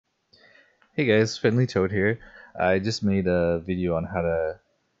Hey guys, Friendly Toad here. I just made a video on how to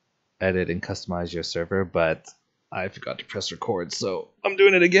edit and customize your server, but I forgot to press record, so I'm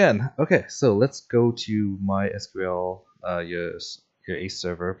doing it again. Okay, so let's go to MySQL, your Ace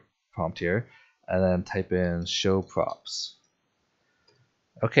server prompt here, and then type in show props.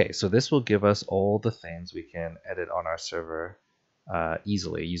 Okay, so this will give us all the things we can edit on our server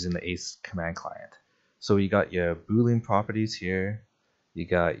easily using the Ace command client. So you got your Boolean properties here, you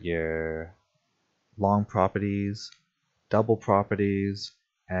got your long properties, double properties,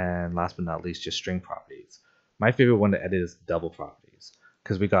 and last but not least, just string properties. My favorite one to edit is double properties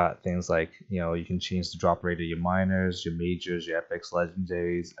because we got things like, you can change the drop rate of your minors, your majors, your epics,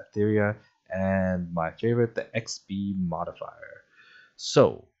 legendaries, etheria, and my favorite, the XP modifier.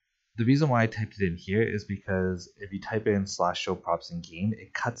 So the reason why I typed it in here is because if you type in /show props in game,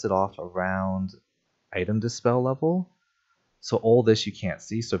 it cuts it off around item dispel level. So all this you can't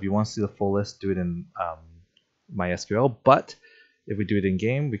see. So if you want to see the full list, do it in MySQL. But if we do it in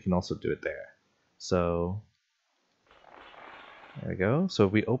game, we can also do it there. So there we go. So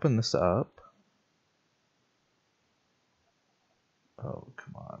if we open this up, oh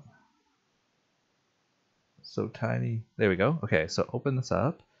come on, so tiny. There we go. Okay, so open this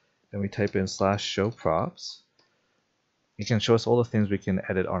up, and we type in /show props. It can show us all the things we can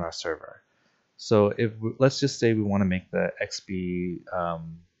edit on our server. So if let's just say we want to make the XP,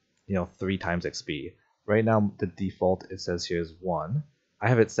 3 times XP. Right now the default it says here is 1. I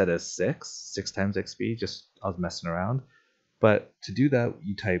have it set as 6 times XP. Just I was messing around. But to do that,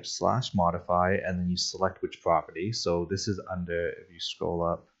 you type /modify and then you select which property. So this is under, if you scroll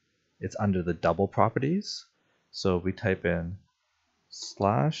up, it's under the double properties. So we type in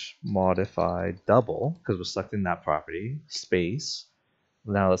 /modify double because we're selecting that property, space.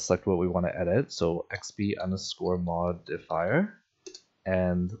 Now let's select what we want to edit. So XP underscore modifier,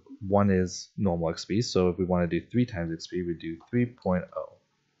 and 1 is normal XP. So if we want to do 3 times XP, we do 3.0.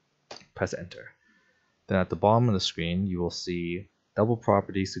 Press enter. Then at the bottom of the screen, you will see double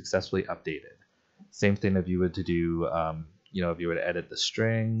property successfully updated. Same thing if you were to do, if you were to edit the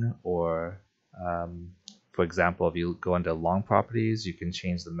string, or for example, if you go under long properties, you can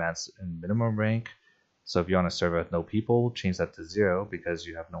change the max and minimum rank. So if you're on a server with no people, change that to 0 because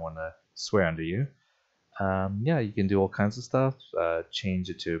you have no one to swear under you. Yeah, you can do all kinds of stuff. Change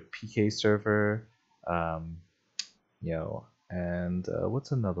it to PK server, and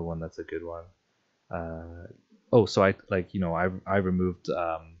what's another one that's a good one? So I removed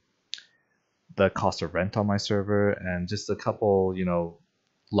the cost of rent on my server and just a couple,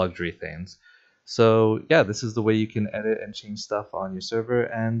 luxury things. So yeah, this is the way you can edit and change stuff on your server,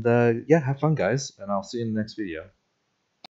 and yeah, have fun guys, and I'll see you in the next video.